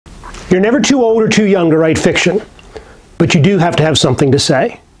You're never too old or too young to write fiction, but you do have to have something to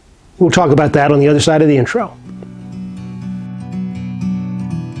say. We'll talk about that on the other side of the intro.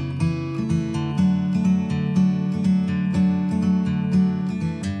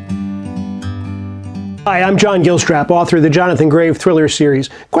 Hi, I'm John Gilstrap, author of the Jonathan Grave thriller series.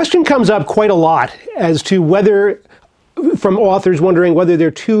 Question comes up quite a lot as to whether, from authors wondering whether they're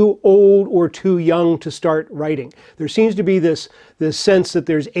too old or too young to start writing. There seems to be this sense that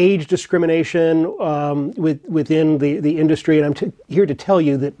there's age discrimination within the industry, and I'm here to tell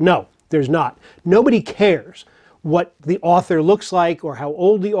you that no, there's not. Nobody cares what the author looks like or how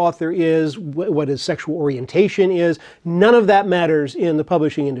old the author is, what his sexual orientation is. None of that matters in the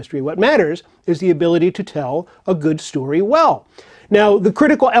publishing industry. What matters is the ability to tell a good story well. Now, the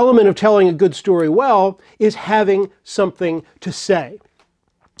critical element of telling a good story well is having something to say.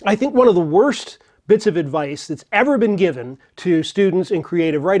 I think one of the worst bits of advice that's ever been given to students in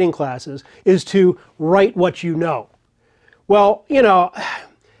creative writing classes is to write what you know. Well,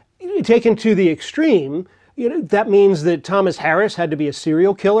 taken to the extreme, that means that Thomas Harris had to be a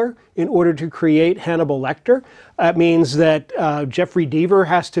serial killer in order to create Hannibal Lecter. That means that Jeffrey Deaver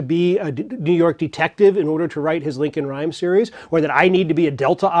has to be a New York detective in order to write his Lincoln Rhyme series, or that I need to be a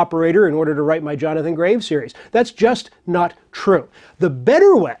Delta operator in order to write my Jonathan Grave series. That's just not true. The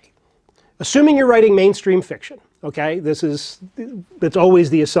better way, assuming you're writing mainstream fiction, okay, that's always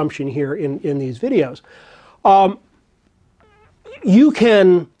the assumption here in these videos, you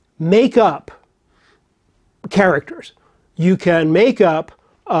can make up characters. You can make up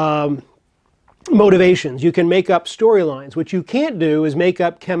motivations. You can make up storylines. What you can't do is make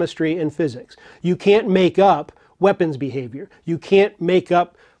up chemistry and physics. You can't make up weapons behavior. You can't make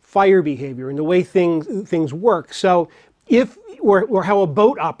up fire behavior and the way things work. So or how a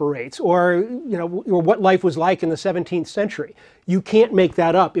boat operates, or what life was like in the 17th century. You can't make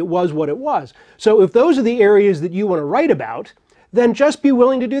that up. It was what it was. So if those are the areas that you want to write about, then just be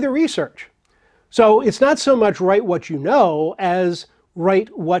willing to do the research. So it's not so much write what you know as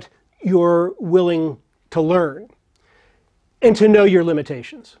write what you're willing to learn and to know your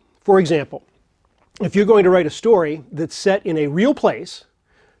limitations. For example, if you're going to write a story that's set in a real place,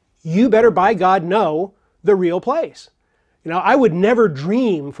 you better, by God, know the real place. I would never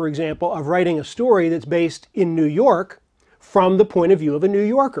dream, for example, of writing a story that's based in New York from the point of view of a New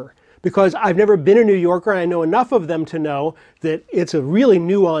Yorker, because I've never been a New Yorker, and I know enough of them to know that it's a really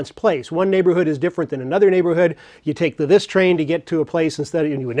nuanced place. One neighborhood is different than another neighborhood. You take the this train to get to a place instead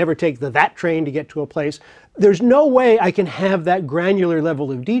of, you would never take the that train to get to a place. There's no way I can have that granular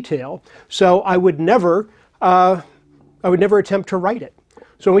level of detail, so I would never attempt to write it.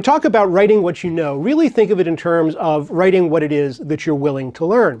 So when we talk about writing what you know, really think of it in terms of writing what it is that you're willing to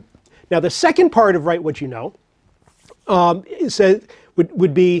learn. Now, the second part of write what you know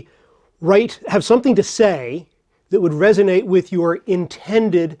would be have something to say that would resonate with your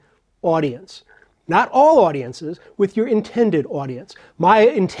intended audience. Not all audiences, with your intended audience. My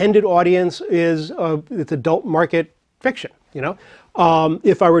intended audience is it's adult market fiction.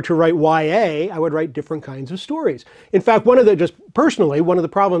 If I were to write YA, I would write different kinds of stories. In fact, one of the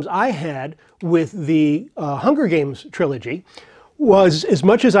problems I had with the Hunger Games trilogy was, as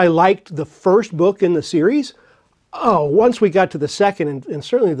much as I liked the first book in the series, once we got to the second and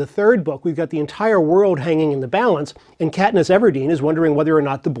certainly the third book, we've got the entire world hanging in the balance, and Katniss Everdeen is wondering whether or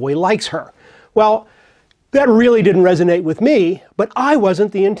not the boy likes her. Well, that really didn't resonate with me, but I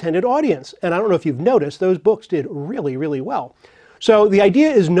wasn't the intended audience. And I don't know if you've noticed, those books did really, really well. So the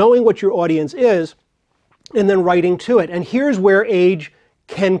idea is knowing what your audience is and then writing to it. And here's where age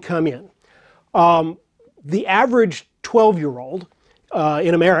can come in. The average 12-year-old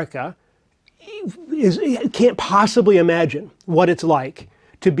in America can't possibly imagine what it's like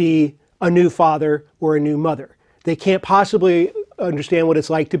to be a new father or a new mother. They can't possibly understand what it's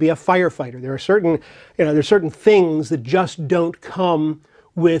like to be a firefighter. There are certain things that just don't come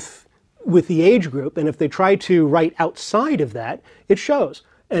with the age group, and if they try to write outside of that, it shows,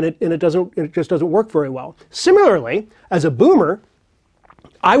 and it just doesn't work very well. Similarly, as a boomer,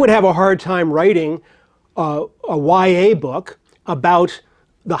 I would have a hard time writing a YA book about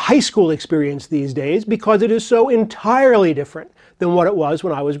the high school experience these days, because it is so entirely different than what it was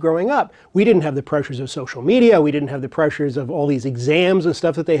when I was growing up. We didn't have the pressures of social media. We didn't have the pressures of all these exams and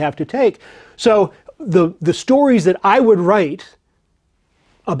stuff that they have to take. So the stories that I would write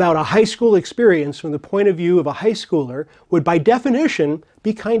about a high school experience from the point of view of a high schooler would, by definition,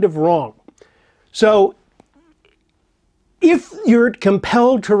 be kind of wrong. So if you're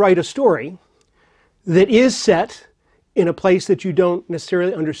compelled to write a story that is set in a place that you don't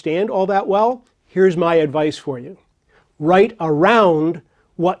necessarily understand all that well, here's my advice for you. Write around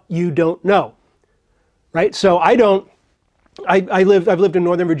what you don't know, right? So I've lived in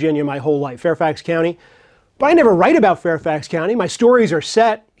Northern Virginia my whole life, Fairfax County, but I never write about Fairfax County. My stories are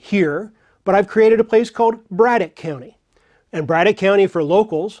set here, but I've created a place called Braddock County. And Braddock County, for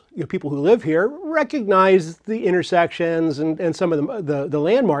locals, people who live here, recognize the intersections and some of the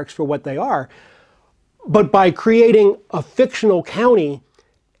landmarks for what they are. But by creating a fictional county,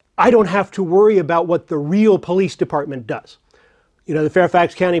 I don't have to worry about what the real police department does. The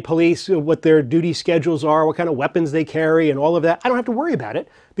Fairfax County Police, what their duty schedules are, what kind of weapons they carry, and all of that. I don't have to worry about it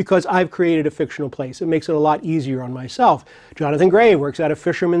because I've created a fictional place. It makes it a lot easier on myself. Jonathan Gray works out of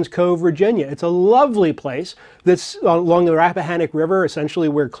Fisherman's Cove, Virginia. It's a lovely place that's along the Rappahannock River, essentially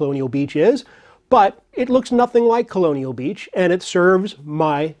where Colonial Beach is, but it looks nothing like Colonial Beach, and it serves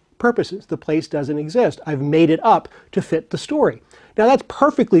my purposes. The place doesn't exist. I've made it up to fit the story. Now, that's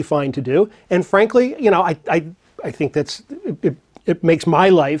perfectly fine to do, and frankly, I think it makes my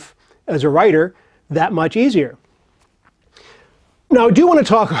life as a writer that much easier. Now, I do want to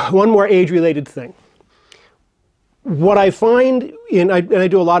talk one more age-related thing. What I find, and I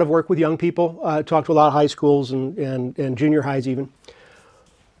do a lot of work with young people, talk to a lot of high schools and junior highs even.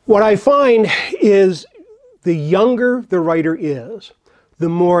 What I find is the younger the writer is, the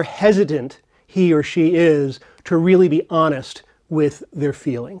more hesitant he or she is to really be honest with their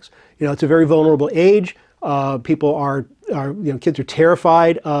feelings. It's a very vulnerable age. Kids are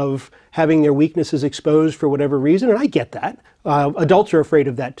terrified of having their weaknesses exposed for whatever reason, and I get that. Adults are afraid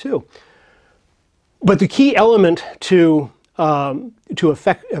of that too. But the key element to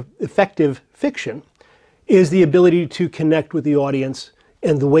effective fiction is the ability to connect with the audience,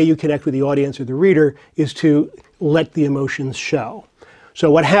 and the way you connect with the audience or the reader is to let the emotions show. So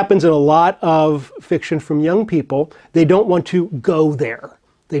what happens in a lot of fiction from young people, they don't want to go there.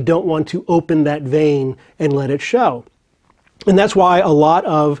 They don't want to open that vein and let it show. And that's why a lot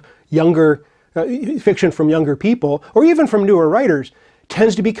of younger fiction from younger people, or even from newer writers,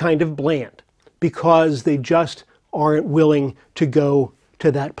 tends to be kind of bland because they just aren't willing to go to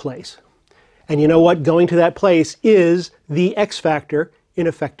that place. And you know what? Going to that place is the X factor in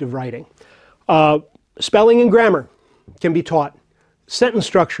effective writing. Spelling and grammar can be taught. Sentence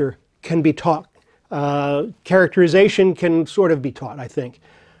structure can be taught. Characterization can sort of be taught, I think.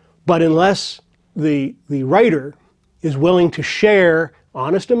 But unless the writer is willing to share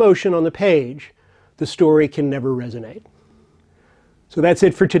honest emotion on the page, the story can never resonate. So that's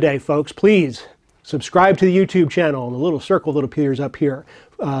it for today, folks. Please subscribe to the YouTube channel in the little circle that appears up here.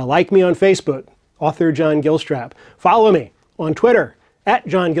 Like me on Facebook, author John Gilstrap. Follow me on Twitter,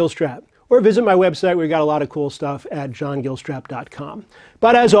 @JohnGilstrap. Or visit my website, we've got a lot of cool stuff at johngilstrap.com.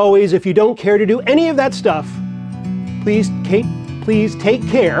 But as always, if you don't care to do any of that stuff, please take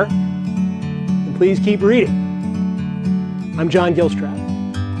care, and please keep reading. I'm John Gilstrap.